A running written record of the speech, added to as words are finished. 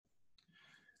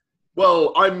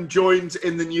Well, I'm joined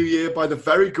in the new year by the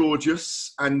very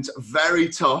gorgeous and very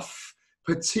tough,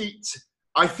 petite,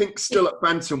 I think still at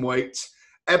bantamweight,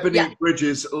 Yeah. Ebanie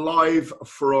Bridges, live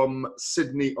from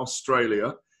Sydney,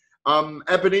 Australia.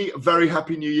 Ebanie, very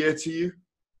happy new year to you.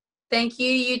 Thank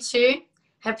you. You too.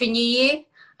 Happy New Year.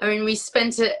 I mean, we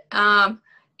spent it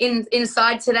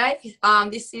inside today.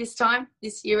 This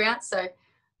year out. So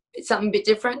it's something a bit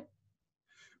different.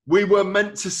 We were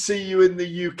meant to see you in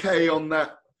the UK on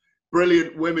that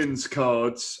brilliant women's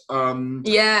cards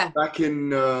Yeah. back in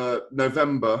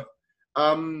November.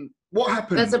 What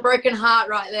That's happened? a broken heart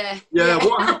right there. Yeah, Yeah.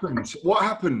 what happened? What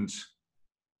happened?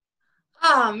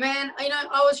 Oh man,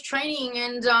 I was training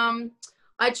and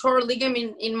I tore a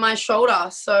ligament in my shoulder.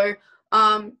 So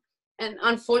and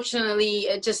unfortunately,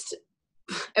 it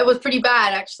was pretty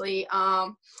bad actually.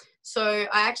 So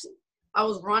I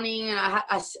was running and I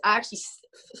actually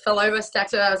fell over,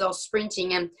 stacked it as I was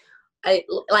sprinting, and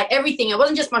like everything. It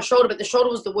wasn't just my shoulder, but the shoulder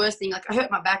was the worst thing. Like I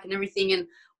hurt my back and everything. And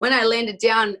when I landed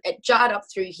down, it jarred up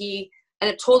through here, and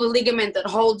it tore the ligament that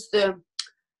holds the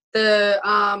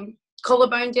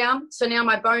collarbone down. So now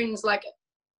my bone's like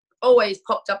always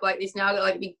popped up like this. Now I got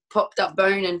like a big popped up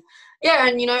bone, and yeah,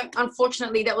 and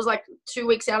unfortunately that was like 2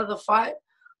 weeks out of the fight.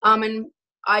 And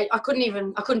I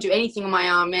couldn't do anything on my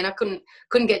arm, man. I couldn't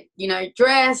get,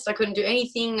 dressed. I couldn't do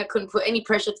anything. I couldn't put any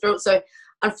pressure through it. So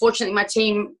unfortunately my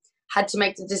team had to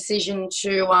make the decision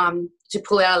to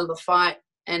pull out of the fight,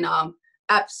 and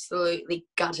absolutely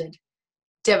gutted,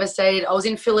 devastated. I was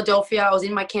in Philadelphia. I was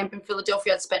in my camp in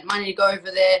Philadelphia. I'd spent money to go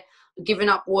over there, given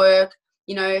up work,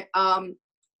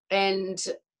 and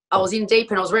I was in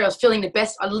deep and I was ready. I was feeling the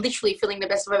best. I literally feeling the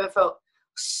best I've ever felt.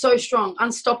 So strong,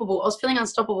 unstoppable. I was feeling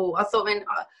unstoppable. I thought, man,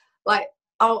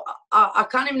 I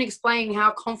can't even explain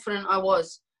how confident I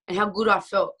was and how good I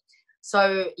felt.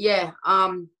 So yeah,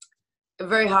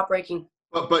 very heartbreaking.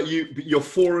 But you're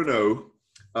 4-0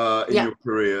 in Yeah, your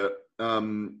career.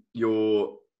 I'm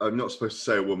not supposed to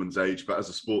say a woman's age, but as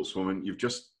a sportswoman, you've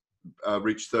just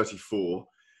reached 34.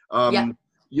 yeah,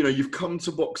 You've come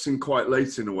to boxing quite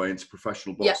late in a way, into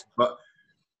professional yeah, boxing, but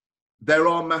there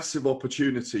are massive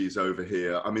opportunities over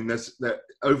here. I mean,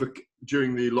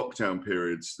 during the lockdown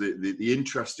periods, the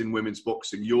interest in women's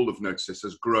boxing, you'll have noticed this,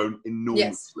 has grown yes,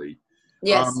 enormously.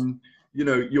 yes,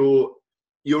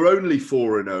 You're only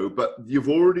 4-0, but you've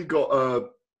already got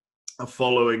a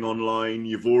following online.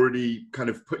 You've already kind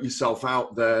of put yourself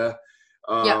out there.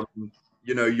 yeah,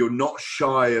 You're not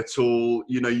shy at all.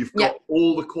 You've yeah. got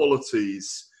all the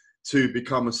qualities to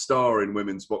become a star in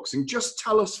women's boxing. Just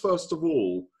tell us, first of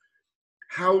all,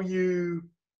 how you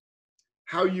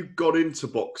got into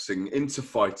boxing, into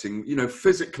fighting.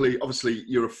 Physically, obviously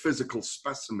you're a physical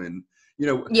specimen.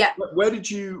 Yeah. Where did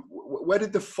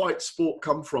the fight sport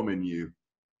come from in you?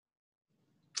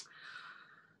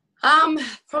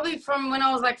 Probably from when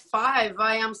I was like 5.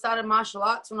 I started martial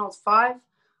arts when I was 5.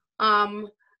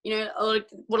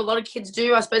 What a lot of kids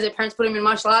do, I suppose their parents put them in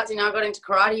martial arts. I got into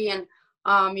karate, and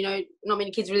not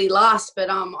many kids really last, but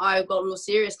I got real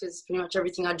serious because pretty much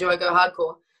everything I do, I go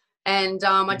hardcore. And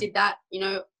I did that,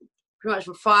 pretty much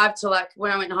from 5 to like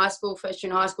when I went to high school, first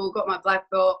year in high school, got my black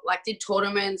belt, like did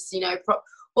tournaments,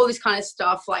 all this kind of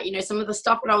stuff. Like, some of the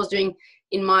stuff that I was doing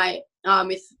in my, where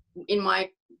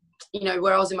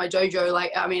I was in my dojo,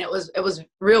 like, I mean, it was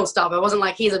real stuff. It wasn't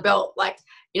like, here's a belt. Like,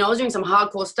 I was doing some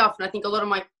hardcore stuff. And I think a lot of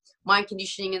my mind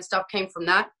conditioning and stuff came from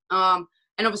that. And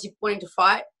obviously wanting to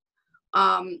fight.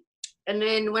 And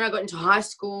then when I got into high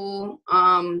school,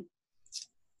 I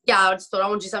just thought I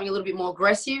want to do something a little bit more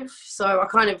aggressive. So I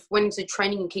kind of went into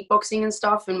training in kickboxing and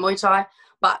stuff and Muay Thai.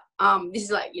 But this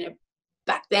is like,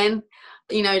 back then,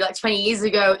 like 20 years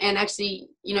ago. And actually,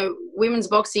 women's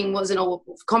boxing wasn't all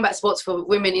combat sports for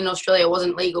women in Australia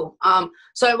wasn't legal.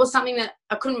 So it was something that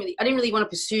I didn't really want to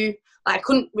pursue. Like, I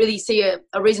couldn't really see a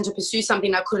reason to pursue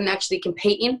something I couldn't actually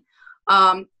compete in.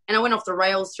 And I went off the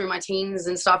rails through my teens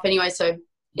and stuff anyway. So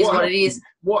is what it is.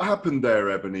 What happened there,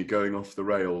 Ebanie, going off the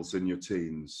rails in your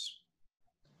teens?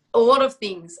 A lot of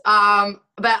things.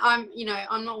 But I'm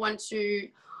not one to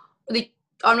really,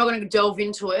 I'm not going to delve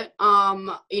into it.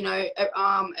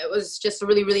 It was just a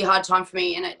really, really hard time for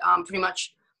me, and it pretty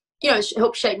much,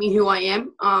 helped shape me who I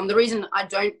am. The reason I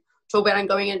don't talk about it and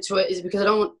going into it is because I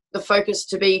don't want the focus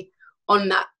to be on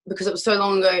that, because it was so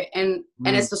long ago, and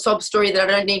it's the sob story that I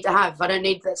don't need to have. I don't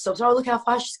need that sob story. Oh, look how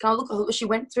far she's gone. Look what she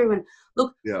went through, and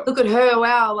look at her.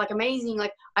 Wow, like amazing.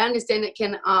 Like, I understand it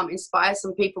can inspire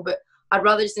some people, but I'd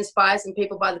rather just inspire some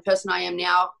people by the person I am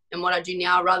now and what I do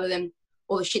now, rather than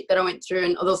all the shit that I went through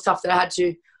and all the stuff that I had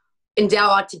to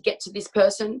endow to get to this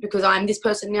person, because I'm this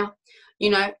person now.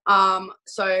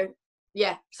 So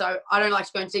yeah, so I don't like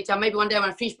to go into detail. Maybe one day when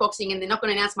I finish boxing and they're not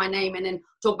going to announce my name and then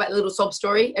talk about the little sob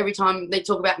story every time they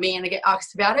talk about me and they get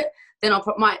asked about it, then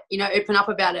might, you know, open up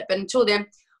about it. But until then,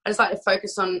 I just like to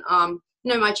focus on,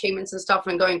 you know, my achievements and stuff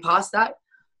and going past that.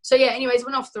 So yeah, anyways,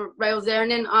 went off the rails there.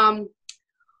 And then I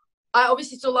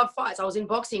obviously still love fights. I was in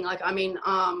boxing. Like, I mean,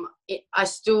 all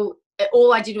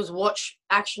I did was watch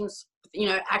actions, you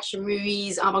know, action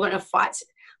movies. I got into fights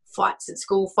at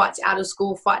school, fights out of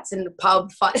school, fights in the pub,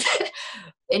 fights,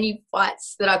 any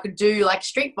fights that I could do, like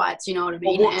street fights, you know what I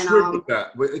mean? Well, what triggered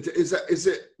that? Is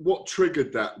it what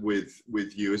triggered that with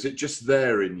you? Is it just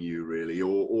there in you, really,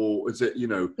 or is it, you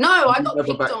know? No, I got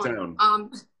picked on.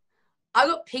 I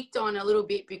got picked on a little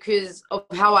bit because of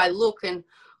how I look and,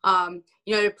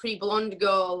 you know, a pretty blonde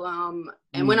girl.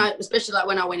 And when especially like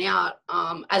when I went out,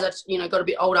 as I, you know, got a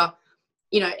bit older,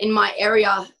 you know, in my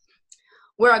area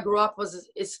where I grew up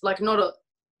it's like not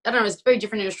I don't know, it's very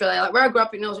different in Australia. Like where I grew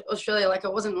up in Australia, like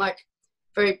it wasn't like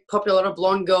very popular, a lot of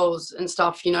blonde girls and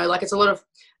stuff, you know, like it's a lot of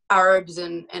Arabs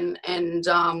and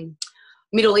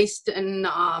Middle East and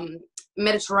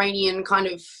Mediterranean kind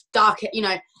of dark, you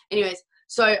know, anyways.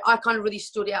 So I kind of really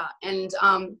stood out and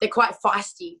they're quite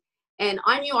feisty and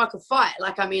I knew I could fight.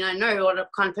 Like, I mean, I know what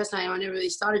kind of person I am. I never really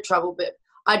started trouble, but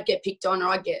I'd get picked on or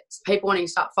I'd get people wanting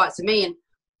to start fights with me. And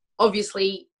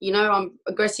obviously, you know, I'm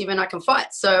aggressive and I can fight.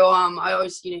 So I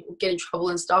always, you know, get in trouble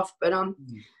and stuff. But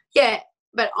yeah,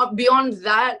 but beyond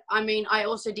that, I mean, I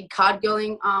also did card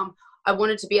girling. I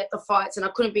wanted to be at the fights and I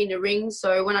couldn't be in the ring.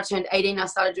 So when I turned 18, I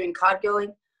started doing card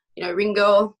girling, you know, ring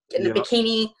girl, get in the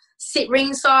bikini, sit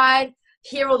ringside,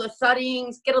 hear all the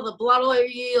thuddings, get all the blood all over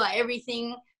you, like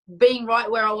everything, being right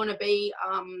where I want to be.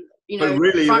 You know, so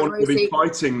really you want to be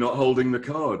fighting, not holding the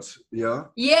cards. Yeah.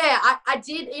 Yeah, I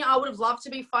did. You know, I would have loved to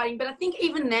be fighting, but I think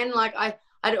even then, like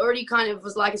I'd already kind of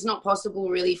was like, it's not possible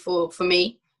really for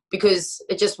me because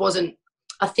it just wasn't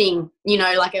a thing. You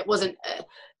know, like it wasn't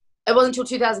until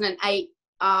 2008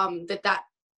 that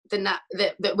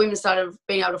women started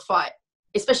being able to fight,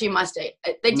 especially in my state.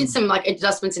 They did some like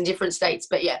adjustments in different states,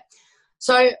 but yeah.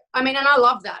 So I mean, and I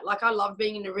love that. Like I loved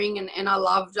being in the ring and I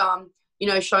loved you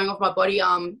know, showing off my body.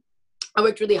 I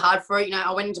worked really hard for it. You know,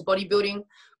 I went into bodybuilding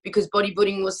because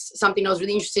bodybuilding was something I was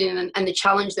really interested in and the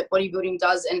challenge that bodybuilding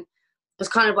does. And it was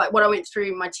kind of like what I went through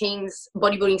in my teens.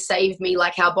 Bodybuilding saved me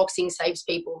like how boxing saves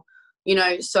people, you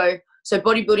know. So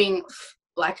bodybuilding,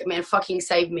 like, man, fucking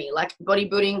saved me. Like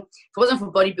bodybuilding, if it wasn't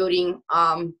for bodybuilding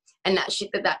and that shit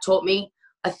that taught me,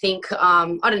 I think, I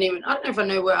don't know if I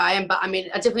know where I am, but I mean,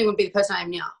 I definitely wouldn't be the person I am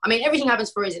now. I mean, everything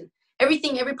happens for a reason. Every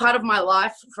part of my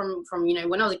life from, you know,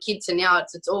 when I was a kid to now,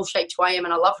 it's all shaped who I am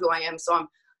and I love who I am. So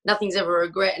nothing's ever a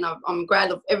regret and I'm glad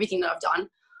of everything that I've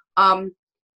done.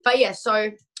 But yeah,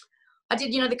 so I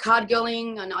did, you know, the card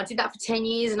girling and I did that for 10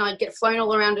 years and I'd get flown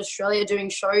all around Australia doing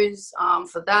shows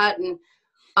for that. And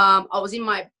I was in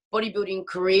my bodybuilding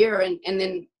career and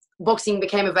then boxing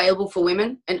became available for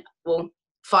women and, well,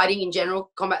 fighting in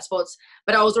general, combat sports.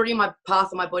 But I was already in my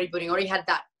path of my bodybuilding, already had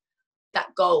that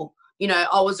goal. You know,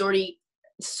 I was already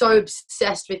so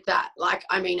obsessed with that. Like,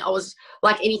 I mean, I was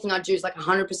like anything I do is like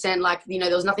 100%. Like, you know,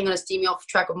 there was nothing going to steer me off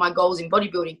track of my goals in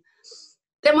bodybuilding.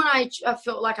 Then when I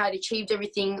felt like I'd achieved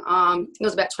everything, I think it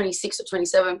was about 26 or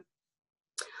 27.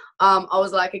 I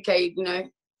was like, okay, you know,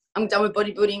 I'm done with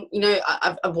bodybuilding. You know,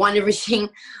 I've won everything.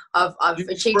 I've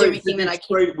achieved everything that I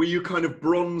can. Were you kind of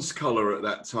bronze color at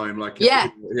that time? Like, yeah.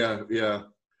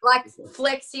 Like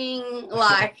flexing,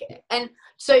 like, and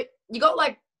so you got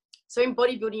like, so in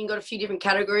bodybuilding, you got a few different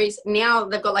categories. Now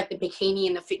they've got like the bikini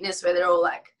and the fitness where they're all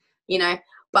like, you know,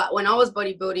 but when I was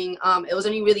bodybuilding, it was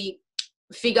only really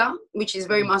figure, which is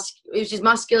very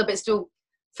muscular, but still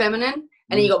feminine.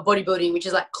 And then you got bodybuilding, which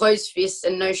is like closed fists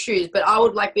and no shoes. But I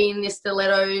would like be in the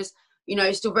stilettos, you know,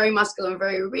 still very muscular and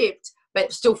very ripped,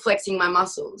 but still flexing my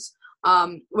muscles.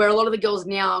 Where a lot of the girls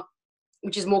now,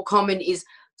 which is more common, is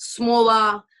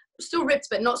smaller, still ripped,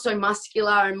 but not so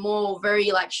muscular and more very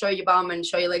like show your bum and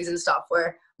show your legs and stuff,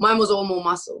 where mine was all more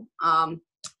muscle. But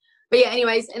yeah,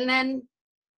 anyways, and then,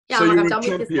 yeah, so I'm I'm done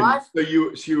with this life.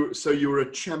 So you were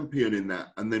a champion in that,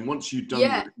 and then once you'd done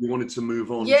it, you wanted to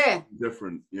move on. Yeah, to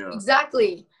different. Yeah,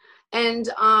 exactly. And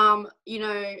you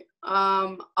know,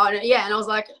 and I was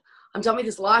like, I'm done with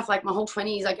this life. Like my whole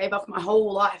 20s, I gave up my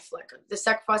whole life. Like the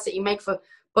sacrifice that you make for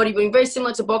bodybuilding, very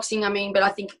similar to boxing. I mean, but I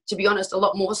think, to be honest, a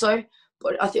lot more so.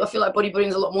 But I feel like bodybuilding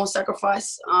is a lot more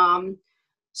sacrifice.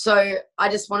 So I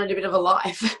just wanted a bit of a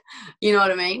life, you know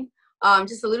what I mean?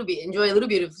 Just a little bit, enjoy a little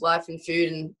bit of life and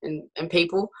food and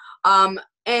people.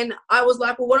 And I was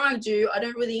like, well, what am I going to do? I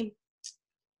don't really,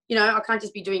 you know, I can't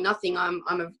just be doing nothing. I'm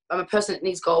a person that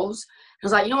needs goals. I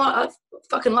was like, you know what? I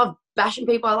fucking love bashing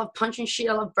people. I love punching shit.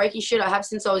 I love breaking shit. I have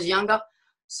since I was younger.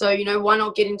 So, you know, why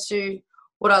not get into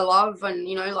what I love? And,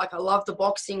 you know, like I love the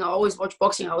boxing. I always watched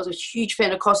boxing. I was a huge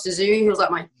fan of Costa Zoo. He was like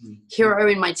my hero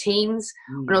in my teens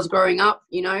when I was growing up,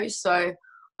 you know. So,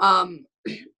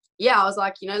 yeah, I was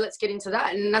like, you know, let's get into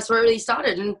that. And that's where it really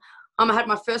started. And I had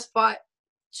my first fight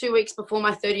 2 weeks before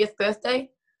my 30th birthday.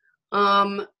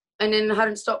 And then I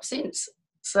hadn't stopped since.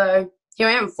 So here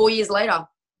I am 4 years later.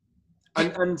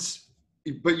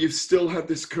 But you've still had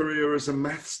this career as a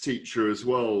maths teacher as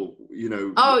well, you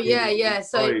know. Oh yeah.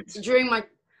 So during my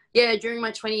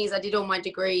 20s, I did all my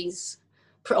degrees.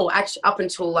 Or actually, up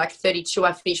until like 32,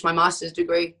 I finished my master's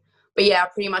degree. But yeah, I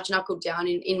pretty much knuckled down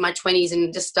in my 20s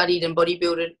and just studied and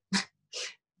bodybuilded.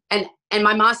 and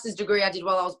my master's degree I did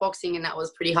while I was boxing, and that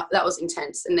was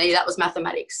intense. And that was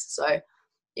mathematics. So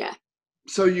yeah.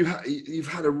 So you've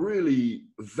had a really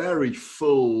very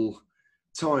full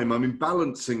time. I mean,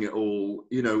 balancing it all,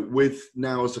 you know, with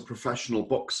now as a professional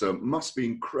boxer must be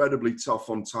incredibly tough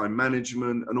on time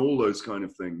management and all those kind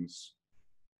of things.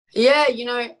 Yeah, you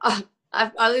know,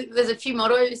 there's a few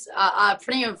mottos.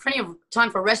 Plenty of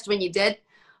time for rest when you're dead.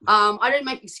 I don't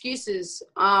make excuses.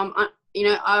 You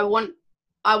know, I want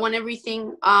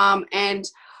everything, and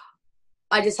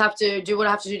I just have to do what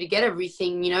I have to do to get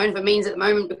everything. You know, and if it means at the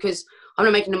moment, because I'm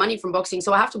not making the money from boxing,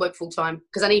 so I have to work full time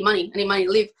because I need money. I need money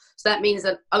to live. So that means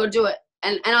that I got to do it.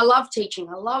 And I love teaching.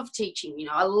 You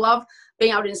know, I love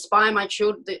being able to inspire my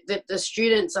children, the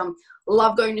students.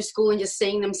 Love going to school and just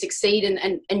seeing them succeed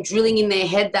and drilling in their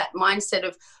head that mindset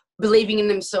of believing in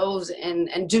themselves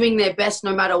and doing their best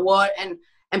no matter what, and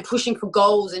pushing for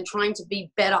goals and trying to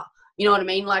be better. You know what I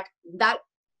mean? Like that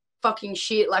fucking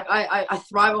shit. Like I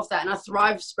thrive off that, and I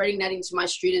thrive spreading that into my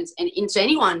students and into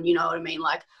anyone. You know what I mean?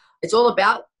 Like it's all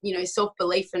about, you know,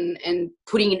 self-belief and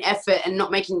putting in effort and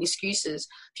not making excuses.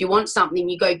 If you want something,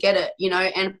 you go get it, you know.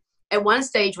 And at one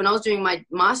stage when I was doing my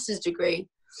master's degree,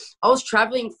 I was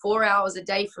traveling 4 hours a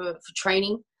day for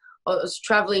training. I was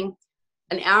traveling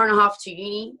an hour and a half to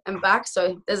uni and back.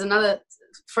 So there's another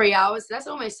 3 hours. So that's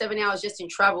almost 7 hours just in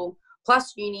travel,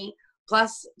 plus uni,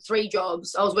 plus 3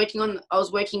 jobs. I was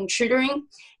working tutoring,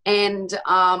 and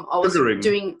I was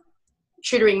doing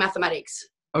tutoring mathematics.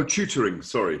 Oh, tutoring.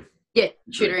 Sorry. Yeah,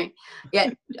 tutoring.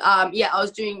 Yeah. I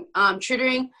was doing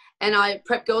tutoring, and I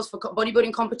prepped girls for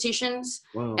bodybuilding competitions.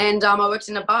 Wow. And I worked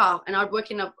in a bar, and I'd work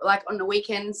like on the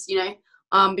weekends, you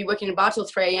know, be working in a bar till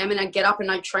 3 a.m. and I'd get up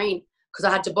and I'd train because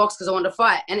I had to box because I wanted to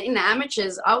fight. And in the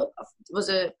amateurs, I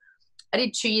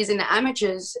did 2 years in the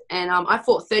amateurs, and I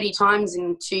fought 30 times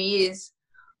in 2 years,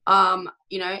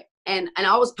 you know, and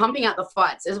I was pumping out the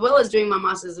fights as well as doing my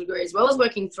master's degree, as well as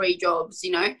working 3 jobs,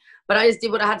 you know, but I just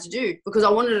did what I had to do because I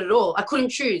wanted it all. I couldn't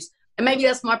choose. And maybe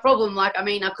that's my problem. Like, I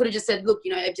mean, I could have just said, look,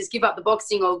 you know, just give up the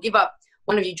boxing or give up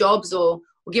one of your jobs or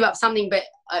give up something. But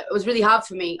it was really hard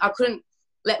for me. I couldn't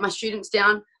let my students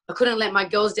down. I couldn't let my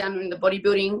girls down in the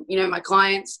bodybuilding, you know, my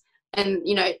clients. And,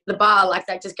 you know, the bar, like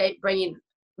that just bring in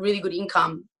really good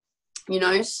income, you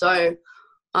know. So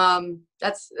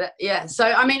yeah. So,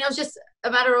 I mean, it was just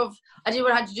a matter of I did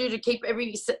what I had to do to keep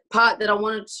every part that I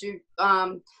wanted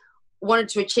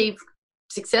to achieve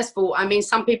successful. I mean,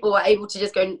 some people are able to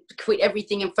just go and quit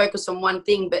everything and focus on one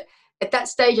thing, but at that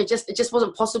stage, it just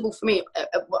wasn't possible for me.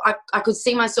 I could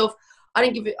see myself. I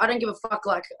don't give a fuck.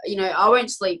 Like, you know, I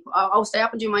won't sleep. I'll stay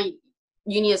up and do my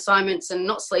uni assignments and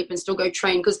not sleep and still go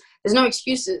train because there's no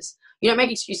excuses. You don't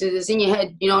make excuses. It's in your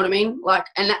head. You know what I mean? Like,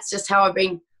 and that's just how I've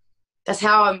been. That's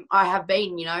how I have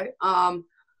been. You know.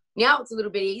 Now it's a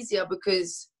little bit easier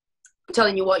because I'm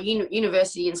telling you what,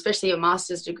 university, and especially a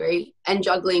master's degree and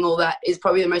juggling all that is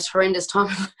probably the most horrendous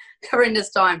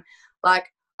time. Like,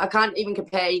 I can't even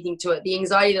compare anything to it. The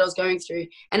anxiety that I was going through,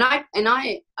 and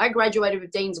I graduated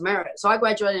with Dean's Merit, so I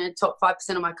graduated in the top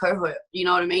 5% of my cohort. You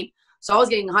know what I mean? So I was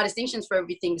getting high distinctions for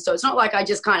everything. So it's not like I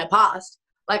just kind of passed.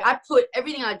 Like, I put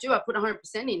everything I do, I put 100%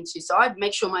 into. So I'd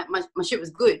make sure my shit was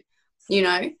good, you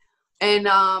know,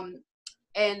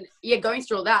 and yeah, going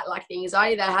through all that, like the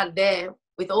anxiety that I had there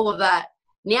with all of that.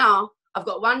 Now I've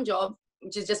got one job,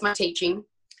 which is just my teaching.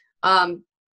 And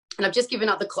I've just given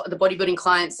up the bodybuilding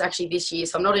clients actually this year.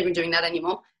 So I'm not even doing that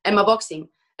anymore. And my boxing.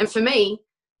 And for me,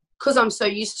 because I'm so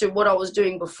used to what I was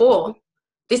doing before,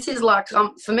 this is like,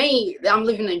 for me, I'm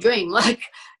living a dream. Like,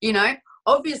 you know,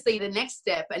 obviously the next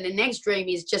step and the next dream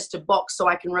is just to box so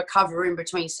I can recover in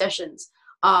between sessions.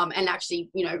 And actually,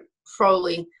 you know,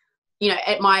 probably, you know,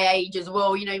 at my age as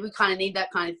well, you know, we kind of need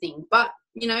that kind of thing. But,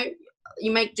 you know, you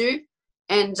make do,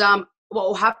 and what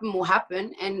will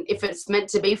happen. And if it's meant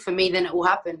to be for me, then it will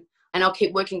happen. And I'll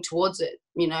keep working towards it,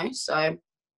 you know, so.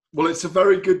 Well, it's a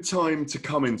very good time to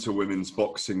come into women's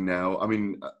boxing now. I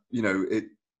mean,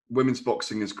 women's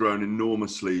boxing has grown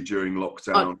enormously during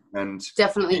lockdown. Oh, And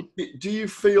definitely. do you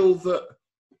feel that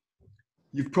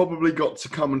you've probably got to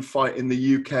come and fight in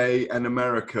the UK and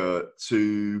America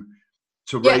to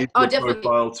raise your definitely.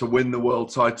 profile, to win the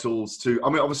world titles? I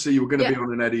mean, obviously you were going to be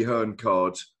on an Eddie Hearn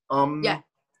card.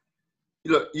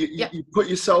 Look, you put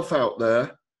yourself out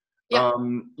there. Yeah.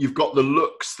 You've got the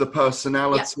looks, the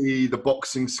personality, the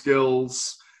boxing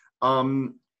skills.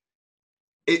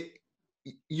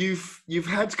 You've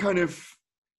had kind of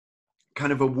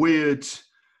a weird,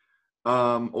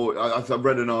 or I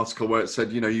read an article where it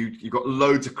said, you got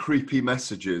loads of creepy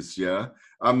messages. Yeah.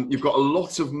 You've got a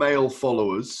lot of male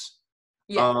followers.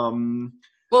 Yeah.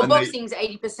 Well, boxing's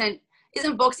 80%.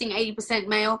 Isn't boxing 80%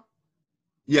 male?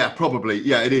 Yeah, probably.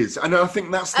 Yeah, it is. And I think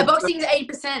that's boxing's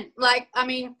 80%. Like, I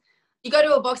mean, you go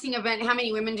to a boxing event, how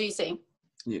many women do you see?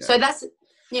 Yeah. So that's,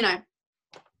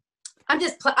 I'm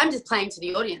just playing to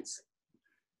the audience.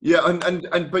 Yeah,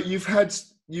 but you've had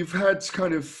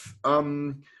kind of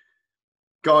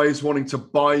guys wanting to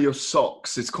buy your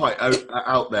socks. It's quite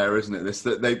out there, isn't it? This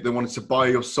that they wanted to buy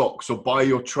your socks or buy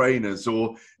your trainers,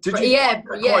 or did you find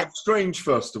that quite strange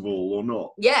first of all, or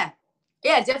not? Yeah,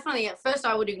 definitely. At first,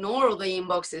 I would ignore all the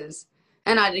inboxes,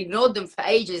 and I'd ignored them for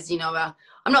ages.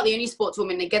 I'm not the only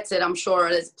sportswoman that gets it. I'm sure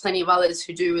there's plenty of others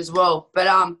who do as well. But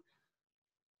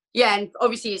yeah, and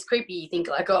obviously it's creepy. You think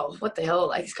like, oh, what the hell?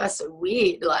 Like, this guy's so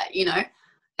weird, like,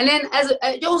 And then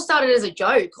it all started as a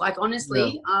joke, like,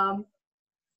 honestly. Yeah.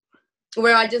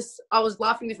 Where I was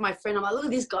laughing with my friend. I'm like, look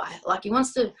at this guy. Like, he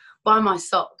wants to buy my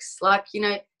socks. Like, she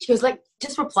goes, like,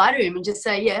 just reply to him and just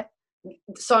say, yeah,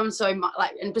 so-and-so,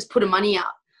 like, and just put a money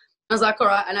out. I was like, all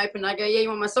right. And I opened, I go, yeah, you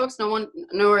want my socks? No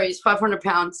worries, £500.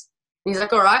 And he's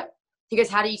like, all right. He goes,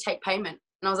 how do you take payment?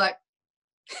 And I was like,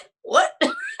 what?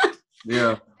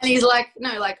 Yeah. And he's like,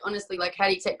 no, like, honestly, like, how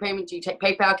do you take payment? Do you take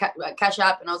PayPal, Cash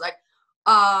App? And I was like,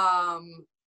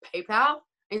 PayPal?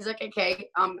 And he's like, okay,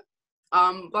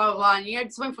 blah, blah, blah. And,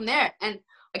 just went from there. And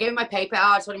I gave him my PayPal.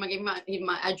 I told him I gave him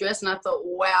my address. And I thought,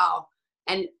 wow.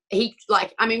 And he,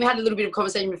 like, I mean, we had a little bit of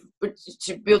conversation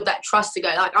to build that trust to go,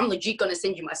 like, I'm legit going to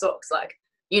send you my socks, like,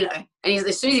 And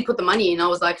as soon as he put the money in, I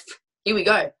was like, here we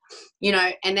go,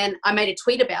 And then I made a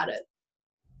tweet about it.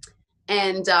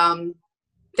 And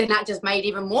then that just gave me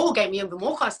even more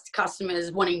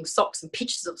customers wanting socks and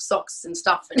pictures of socks and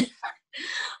stuff. And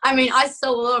I mean, I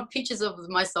sell a lot of pictures of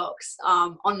my socks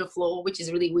on the floor, which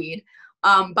is really weird.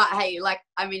 But hey, like,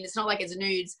 I mean, it's not like it's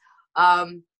nudes.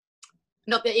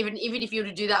 Not that even if you were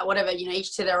to do that, whatever,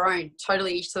 each to their own,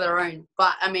 totally each to their own.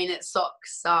 But I mean, it's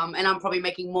socks. And I'm probably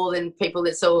making more than people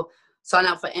that sign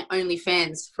up for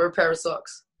OnlyFans for a pair of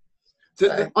socks.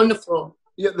 On the floor.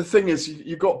 Yeah, the thing is,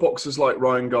 you've got boxers like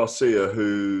Ryan Garcia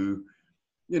who,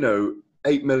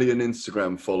 8 million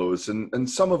Instagram followers, and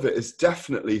some of it is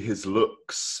definitely his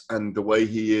looks and the way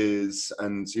he is,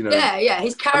 and Yeah,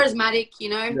 he's charismatic,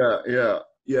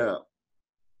 Yeah.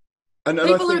 And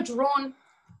people are drawn.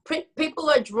 People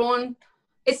are drawn.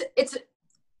 It's.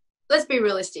 Let's be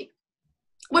realistic.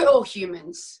 We're all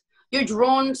humans. You're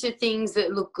drawn to things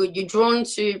that look good. You're drawn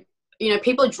to,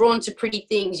 people are drawn to pretty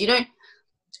things. You don't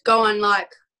go and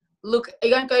look. You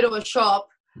don't go to a shop,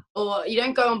 or you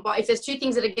don't go and buy. If there's two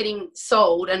things that are getting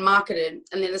sold and marketed,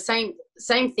 and they're the same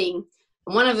thing,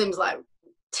 and one of them's like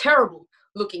terrible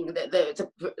looking,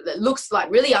 that looks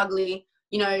like really ugly.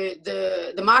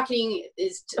 The marketing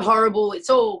is horrible. It's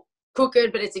all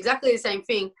crooked, but it's exactly the same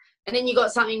thing. And then you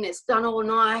got something that's done all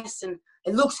nice and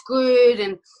it looks good,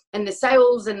 and the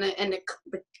sales and the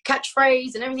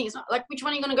catchphrase and everything. It's not like, which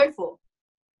one are you going to go for?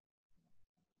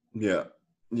 Yeah.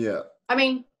 I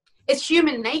mean, it's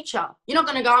human nature. You're not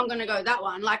going to go, I'm going to go that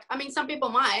one. Like, I mean, some people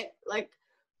might, like,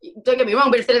 don't get me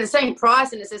wrong, but if they're the same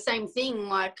price and it's the same thing,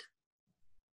 like.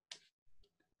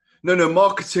 No,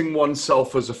 marketing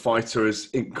oneself as a fighter is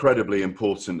incredibly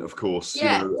important, of course.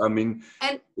 Yeah. I mean,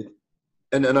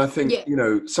 and I think,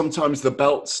 sometimes the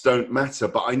belts don't matter,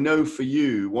 but I know for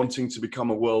you, wanting to become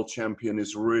a world champion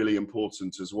is really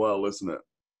important as well, isn't it?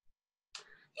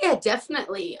 Yeah,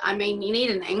 definitely. I mean, you need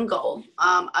an end goal.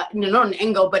 Not an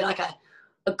end goal, but like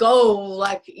a goal,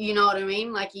 like, you know what I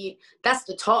mean? Like, that's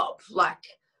the top. Like,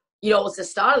 it's the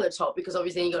start of the top, because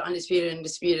obviously you got undisputed and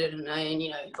disputed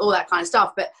and all that kind of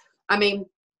stuff. But I mean,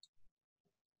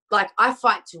 like, I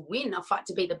fight to win. I fight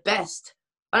to be the best.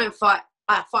 I fight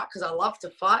because I love to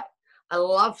fight. I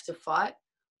love to fight,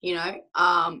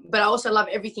 but I also love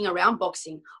everything around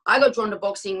boxing. I got drawn to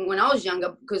boxing when I was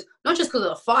younger, because not just because of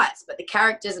the fights, but the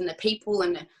characters and the people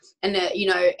and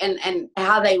and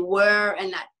how they were,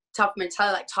 and that tough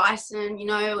mentality, like Tyson,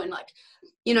 and like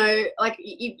you know, like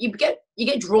you get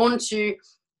drawn to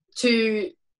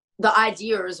the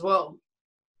idea as well,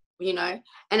 you know.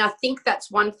 And I think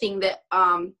that's one thing that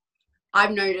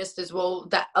I've noticed as well,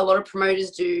 that a lot of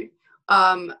promoters do,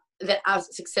 that are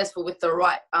successful with the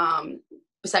right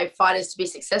say fighters to be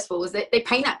successful, is that they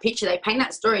paint that picture, they paint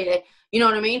that story, you know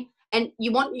what I mean. And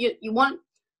you want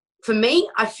for me,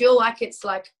 I feel like it's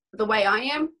like the way I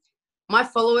am, my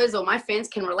followers or my fans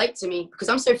can relate to me because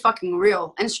I'm so fucking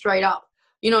real and straight up.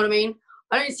 You know what I mean?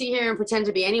 I don't sit here and pretend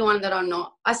to be anyone that I'm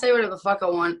not. I say whatever the fuck I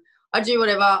want. I do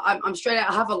whatever. I'm straight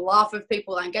out. I have a laugh with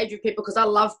people. I engage with people because I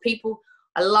love people.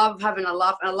 I love having a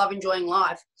laugh and I love enjoying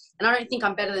life. And I don't think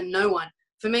I'm better than no one.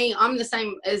 For me, I'm the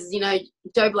same as, you know,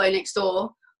 Joe Blow next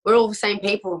door. We're all the same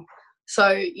people.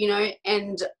 So, you know,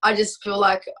 and I just feel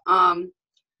like,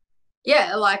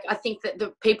 yeah, like I think that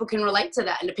the people can relate to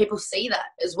that, and the people see that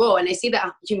as well, and they see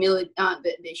that humility,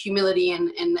 the humility and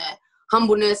the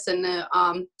humbleness and the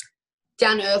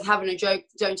down to earth, having a joke,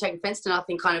 don't take offense to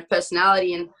nothing kind of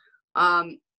personality, and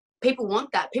people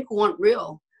want that. People want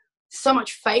real. So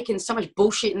much fake and so much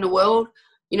bullshit in the world.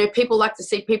 You know, people like to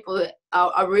see people that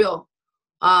are real.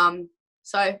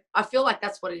 So I feel like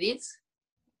that's what it is.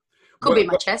 Could be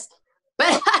my chest,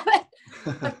 but.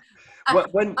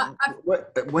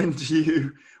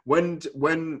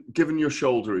 When given your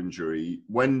shoulder injury,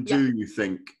 when do you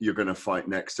think you're going to fight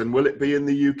next? And will it be in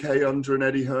the UK under an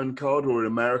Eddie Hearn card, or in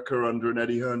America under an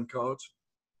Eddie Hearn card?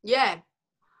 Yeah.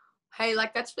 Hey,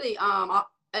 like that's really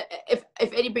if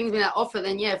Eddie brings me that offer,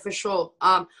 then yeah, for sure.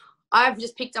 I've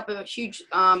just picked up a huge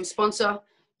sponsor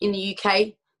in the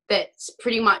UK that's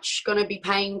pretty much going to be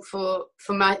paying for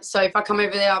my. So if I come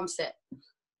over there, I'm set.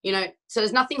 You know, so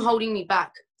there's nothing holding me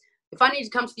back. If I need to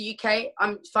come to the UK,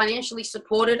 I'm financially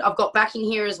supported. I've got backing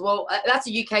here as well. That's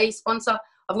a UK sponsor.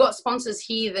 I've got sponsors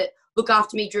here that look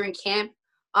after me during camp.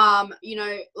 You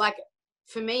know, like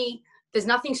for me, there's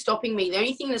nothing stopping me. The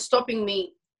only thing that's stopping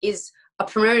me is a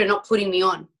promoter not putting me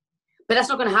on. But that's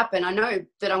not going to happen. I know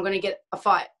that I'm going to get a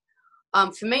fight.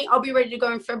 For me, I'll be ready to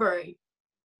go in February.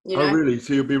 You know? Oh, really?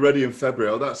 So you'll be ready in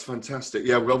February? Oh, that's fantastic.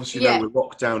 Yeah, we obviously know we're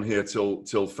locked down here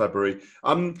till February.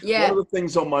 One of the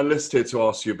things on my list here to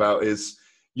ask you about is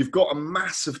you've got a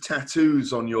massive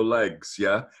tattoos on your legs,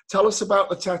 yeah? Tell us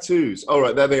about the tattoos. All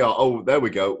right, there they are. Oh, there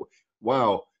we go.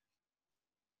 Wow.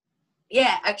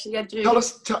 Yeah, actually, I do. Tell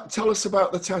us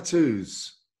about the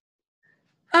tattoos.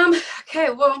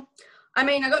 Okay, well, I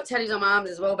mean, I got tattoos on my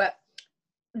arms as well, but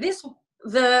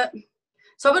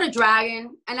so I've got a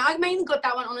dragon, and I mainly got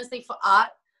that one, honestly, for art.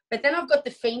 But then I've got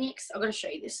the phoenix. I'm going to show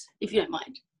you this, if you don't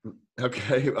mind.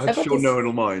 Okay, I'm sure no one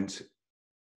will mind.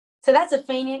 So that's a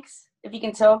phoenix, if you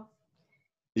can tell.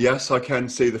 Yes, I can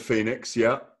see the phoenix,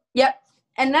 yeah. Yep.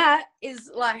 And that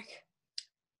is like,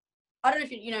 I don't know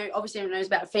if you know, obviously everyone knows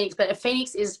about a phoenix, but a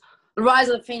phoenix is the rise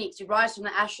of the phoenix. You rise from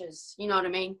the ashes, you know what I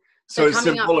mean? So it's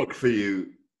symbolic for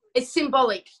you. It's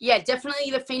symbolic. Yeah, definitely.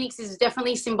 The phoenix is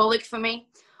definitely symbolic for me.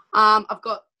 I've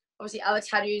got obviously other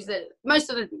tattoos that most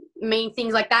of the main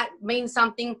things like that mean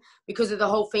something because of the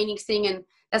whole phoenix thing, and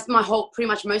that's pretty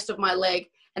much most of my leg.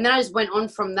 And then I just went on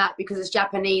from that because it's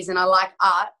Japanese and I like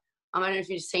art. I don't know if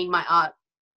you've seen my art.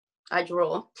 I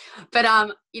draw, but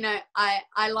you know,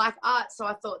 I like art, so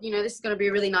I thought, you know, this is going to be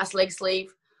a really nice leg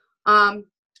sleeve.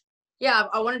 Yeah,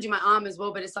 I want to do my arm as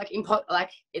well, but it's like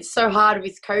it's so hard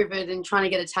with COVID and trying to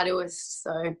get a tattooist.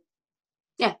 So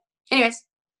yeah. Anyways.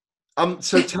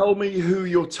 So tell me who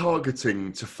you're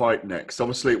targeting to fight next.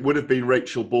 Obviously, it would have been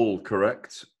Rachel Ball,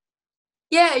 correct?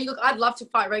 Yeah, look, I'd love to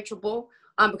fight Rachel Ball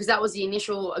because that was the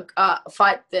initial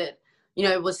fight that, you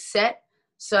know, was set.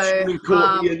 So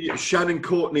Shannon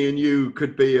Courtney and you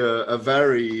could be a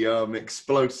very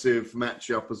explosive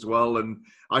matchup as well. And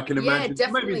I can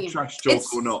imagine maybe trash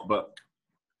talk or not, but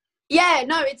yeah,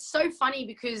 no, it's so funny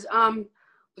because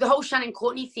the whole Shannon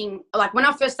Courtney thing, like when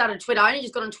I first started Twitter, I only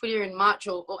just got on Twitter in March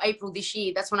or April this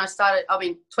year. That's when I started,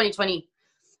 2020,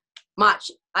 March.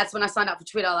 That's when I signed up for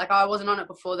Twitter. Like I wasn't on it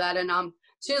before that. And as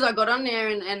soon as I got on there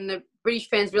and the British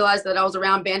fans realised that I was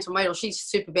around bantamweight, or she's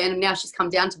super bantam, now she's come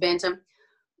down to bantam.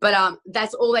 But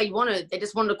that's all they wanted. They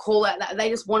just wanted to call out that. They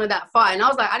just wanted that fight. And I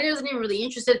was like, I wasn't even really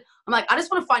interested. I'm like, I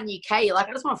just want to fight in the UK. Like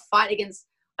I just want to fight against,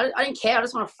 I don't care. I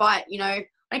just want to fight, you know. I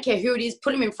don't care who it is.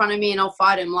 Put him in front of me and I'll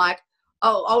fight him. Like,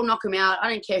 I'll knock him out. I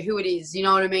don't care who it is. You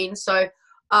know what I mean? So,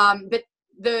 but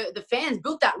the fans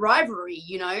built that rivalry,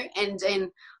 you know, and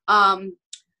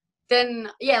then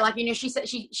yeah, like, you know, she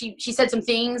said some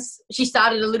things. She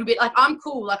started a little bit like, I'm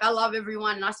cool. Like I love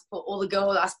everyone and I support all the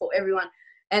girls. I support everyone.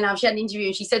 And she had an interview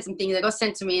and she said some things that got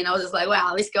sent to me and I was just like,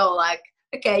 wow, this girl, like,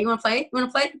 okay, you want to play? You want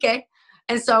to play? Okay.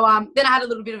 And so then I had a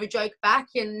little bit of a joke back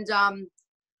and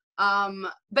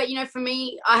But you know, for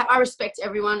me, I respect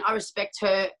everyone. I respect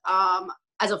her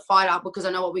as a fighter because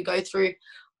I know what we go through.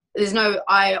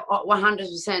 I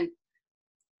 100%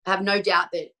 have no doubt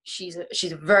that she's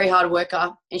a very hard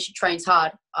worker and she trains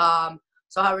hard.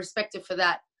 So I respect her for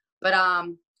that. But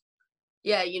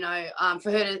yeah, you know,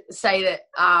 for her to say that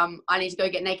I need to go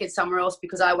get naked somewhere else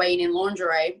because I weigh in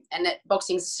lingerie and that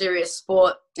boxing's a serious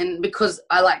sport, and because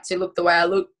I like to look the way I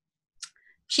look,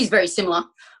 she's very similar,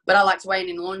 but I like to weigh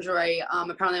in lingerie.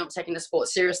 Apparently I'm taking the sport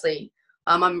seriously.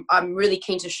 I'm really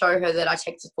keen to show her that I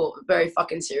take the sport very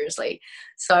fucking seriously.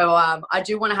 So I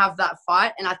do want to have that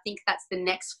fight, and I think that's the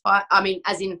next fight. I mean,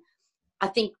 as in, I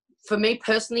think for me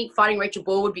personally, fighting Rachel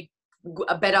Ball would be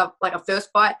a better, like a first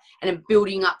fight, and then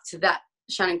building up to that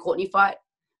Shannon Courtney fight,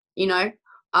 you know,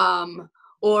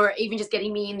 or even just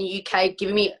getting me in the UK,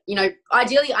 giving me, you know,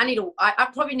 ideally I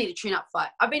probably need a tune-up fight.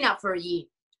 I've been out for a year.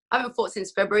 I haven't fought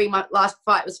since February. My last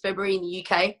fight was February in the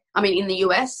UK. I mean, in the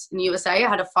USA. I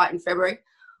had a fight in February,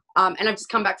 and I've just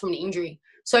come back from an injury.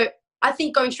 So I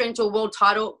think going straight into a world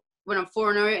title when I'm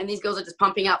 4-0 and these girls are just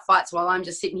pumping out fights while I'm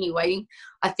just sitting here waiting,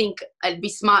 I think it'd be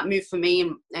a smart move for me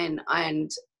and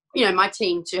you know, my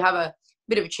team to have a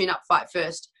bit of a tune-up fight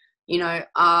first, you know,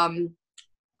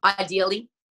 ideally.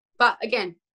 But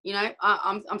again, you know,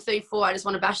 I'm 34. I just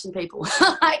want to bash some people.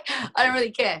 Like, I don't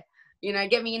really care. You know,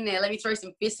 get me in there. Let me throw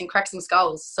some fists and crack some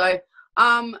skulls. So,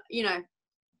 you know,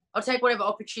 I'll take whatever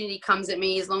opportunity comes at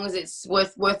me as long as it's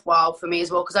worthwhile for me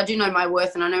as well, because I do know my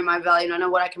worth and I know my value and I know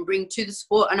what I can bring to the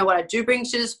sport. I know what I do bring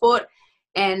to the sport,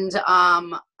 and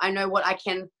I know what I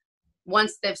can.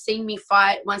 Once they've seen me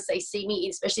fight, once they see me,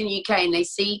 especially in the UK, and they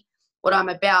see what I'm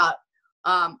about,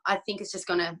 I think it's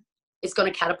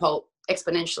gonna catapult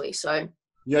exponentially. So.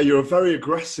 Yeah, you're a very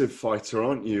aggressive fighter,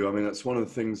 aren't you? I mean, that's one of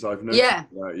the things I've noticed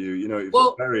about you. You know,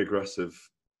 you're very aggressive.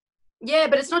 Yeah,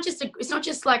 but it's not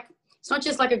just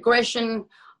like aggression.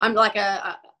 I'm like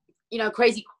a you know,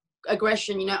 crazy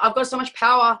aggression. You know, I've got so much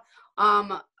power.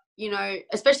 You know,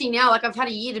 especially now, like I've had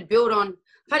a year to build on.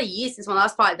 I've had a year since my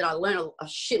last fight that I learned a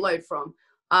shitload from.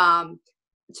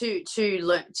 To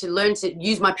learn to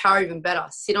use my power even better,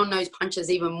 sit on those punches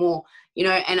even more, you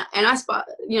know, and I spar,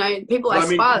 you know, people I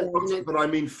spar. You know, but I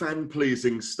mean, fan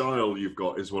pleasing style you've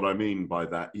got is what I mean by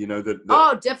that. You know, that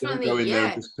oh, definitely, go in yeah. there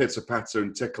and just pitter patter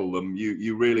and tickle them.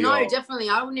 You really no, are. Definitely.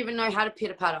 I wouldn't even know how to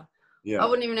pitter patter. Yeah, I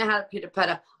wouldn't even know how to pitter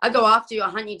patter. I go after you, I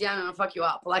hunt you down, and I fuck you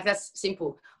up. Like, that's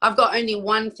simple. I've got only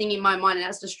one thing in my mind, and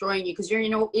that's destroying you because you're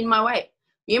in my way.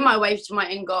 You're in my way to my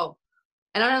end goal,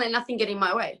 and I don't let nothing get in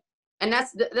my way. And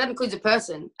that includes a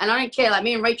person. And I don't care. Like,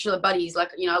 me and Rachel are buddies. Like,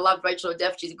 you know, I love Rachel to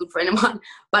death. She's a good friend of mine.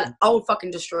 But I will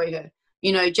fucking destroy her.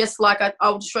 You know, just like I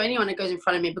will destroy anyone that goes in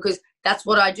front of me, because that's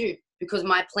what I do. Because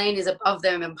my plan is above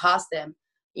them and past them,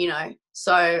 you know.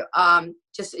 So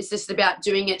it's just about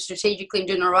doing it strategically and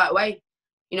doing it the right way.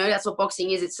 You know, that's what boxing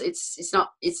is. It's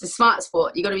a smart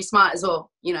sport. You got to be smart as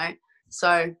well, you know.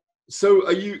 So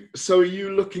are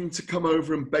you looking to come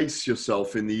over and base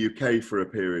yourself in the UK for a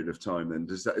period of time then?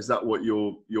 Is that what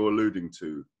you're alluding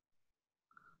to?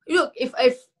 Look,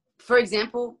 if for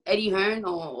example, Eddie Hearn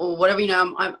or whatever, you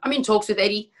know, I'm in talks with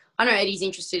Eddie. I know Eddie's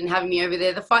interested in having me over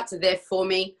there. The fights are there for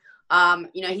me.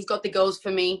 You know, he's got the girls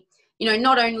for me. You know,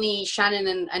 not only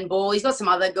Shannon and Ball, he's got some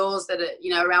other girls that are,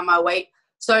 you know, around my weight.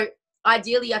 So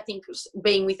ideally, I think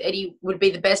being with Eddie would be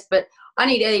the best, but I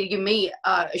need Eddie to give me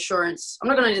assurance. I'm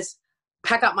not going to just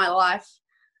pack up my life,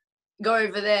 go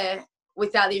over there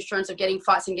without the assurance of getting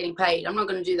fights and getting paid. I'm not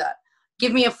going to do that.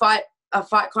 Give me a fight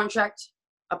contract,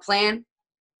 a plan,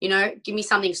 you know, give me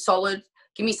something solid,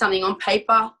 give me something on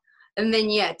paper, and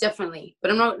then, yeah, definitely. But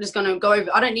I'm not just going to go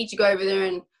over. I don't need to go over there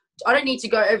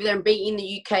and be in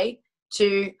the UK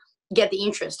to get the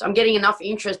interest. I'm getting enough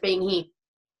interest being here.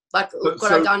 Like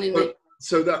what I've done in the...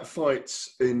 So that fight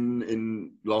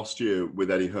in last year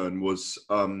with Eddie Hearn was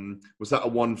that a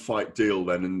one fight deal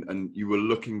then, and you were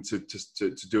looking to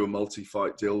do a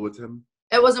multi-fight deal with him?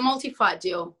 It was a multi-fight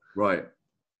deal. Right.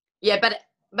 Yeah, but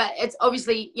it's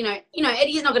obviously, you know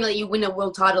Eddie's not going to let you win a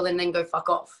world title and then go fuck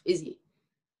off, is he?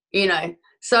 You know,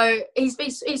 so he's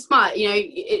smart. You know,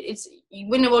 it's you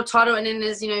win a world title and then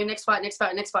there's, you know, next fight.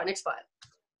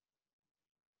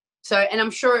 So, and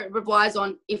I'm sure it relies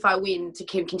on if I win to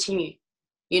continue.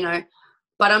 You know,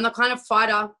 but I'm the kind of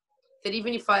fighter that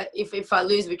even if I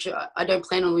lose, which I don't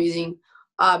plan on losing,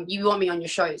 you want me on your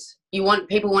shows.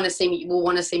 People want to see me. Will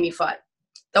want to see me fight.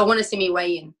 They'll want to see me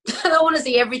weigh in. They'll want to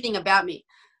see everything about me.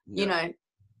 You know.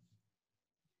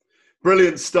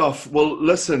 Brilliant stuff. Well,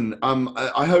 listen,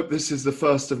 I hope this is the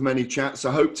first of many chats.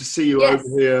 I hope to see you over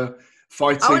here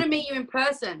fighting. I want to meet you in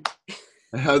person.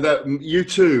 How that you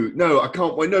too? No, I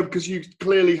can't wait. No, because you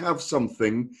clearly have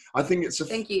something. I think it's a.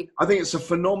 Thank you. I think it's a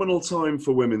phenomenal time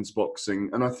for women's boxing,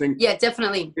 and I think Yeah,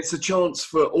 definitely. it's a chance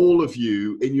for all of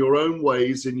you in your own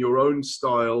ways, in your own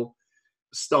styles.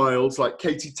 Like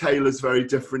Katie Taylor's very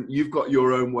different. You've got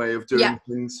your own way of doing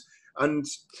things, and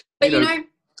but you know,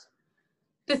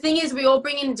 the thing is, we all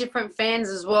bring in different fans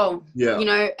as well. Yeah. You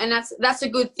know, and that's a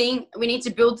good thing. We need to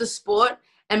build the sport.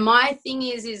 And my thing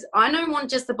is I don't want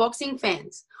just the boxing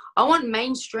fans. I want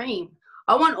mainstream.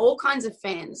 I want all kinds of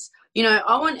fans. You know,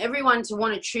 I want everyone to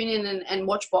want to tune in and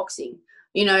watch boxing,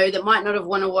 you know, that might not have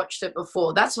want to watched it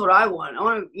before. That's what I want. I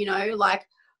want, you know, like,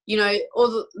 you know,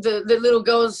 all the little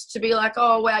girls to be like,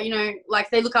 oh, wow, you know, like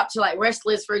they look up to like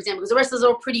wrestlers, for example, because the wrestlers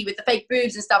are all pretty with the fake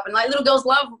boobs and stuff. And like little girls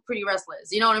love pretty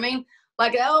wrestlers. You know what I mean?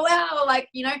 Like, oh, wow, like,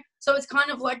 you know, so it's kind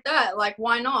of like that. Like,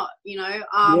 why not? You know, you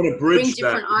want to bridge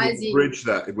different that, eyes in. bridge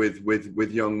that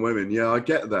with young women. Yeah, I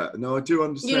get that. No, I do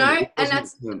understand. You know,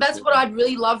 and that's what I'd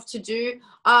really love to do.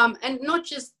 And not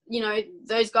just, you know,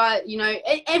 those guys, you know,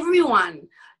 everyone.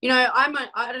 You know, I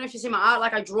don't know if you see my art,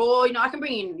 like I draw, you know, I can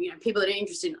bring in, you know, people that are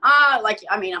interested in art, like,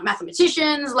 I mean,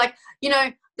 mathematicians, like, you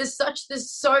know, there's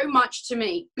so much to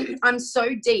me. I'm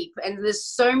so deep and there's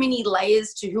so many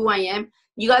layers to who I am.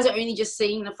 You guys are only just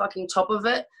seeing the fucking top of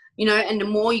it, you know, and the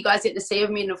more you guys get to see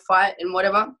of me in a fight and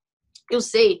whatever, you'll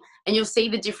see. And you'll see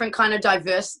the different kind of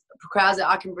diverse crowds that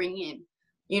I can bring in.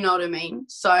 You know what I mean?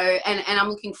 So, and I'm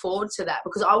looking forward to that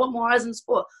because I want more eyes on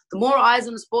sport. The more eyes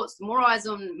on the sports, the more eyes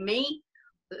on me,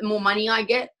 the more money I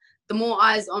get, the more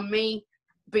eyes on me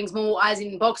brings more eyes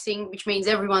in boxing, which means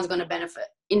everyone's going to benefit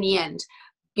in the end.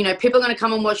 You know, people are going to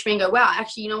come and watch me and go, wow,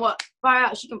 actually, you know what? Far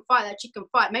out, she can fight, that chick can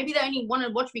fight. Maybe they only want to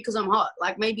watch me because I'm hot.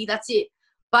 Like, maybe that's it.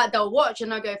 But they'll watch and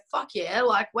they'll go, fuck yeah.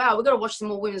 Like, wow, we've got to watch some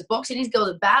more women's boxing. These girls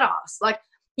are badass. Like,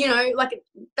 you know, like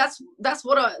that's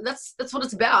what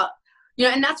it's about. You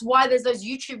know, and that's why there's those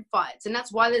YouTube fights. And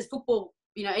that's why there's football.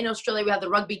 You know, in Australia, we have the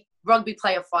rugby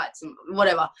player fights and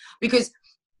whatever. Because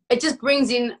it just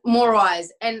brings in more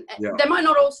eyes. And they might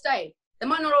not all stay. They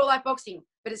might not all like boxing.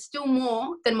 But it's still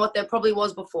more than what there probably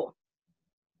was before.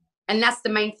 And that's the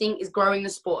main thing, is growing the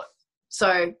sport.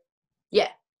 So, yeah.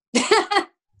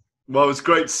 Well, it was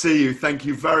great to see you. Thank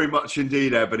you very much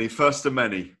indeed, Ebanie. First of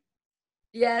many.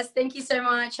 Yes, thank you so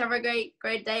much. Have a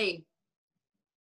great day.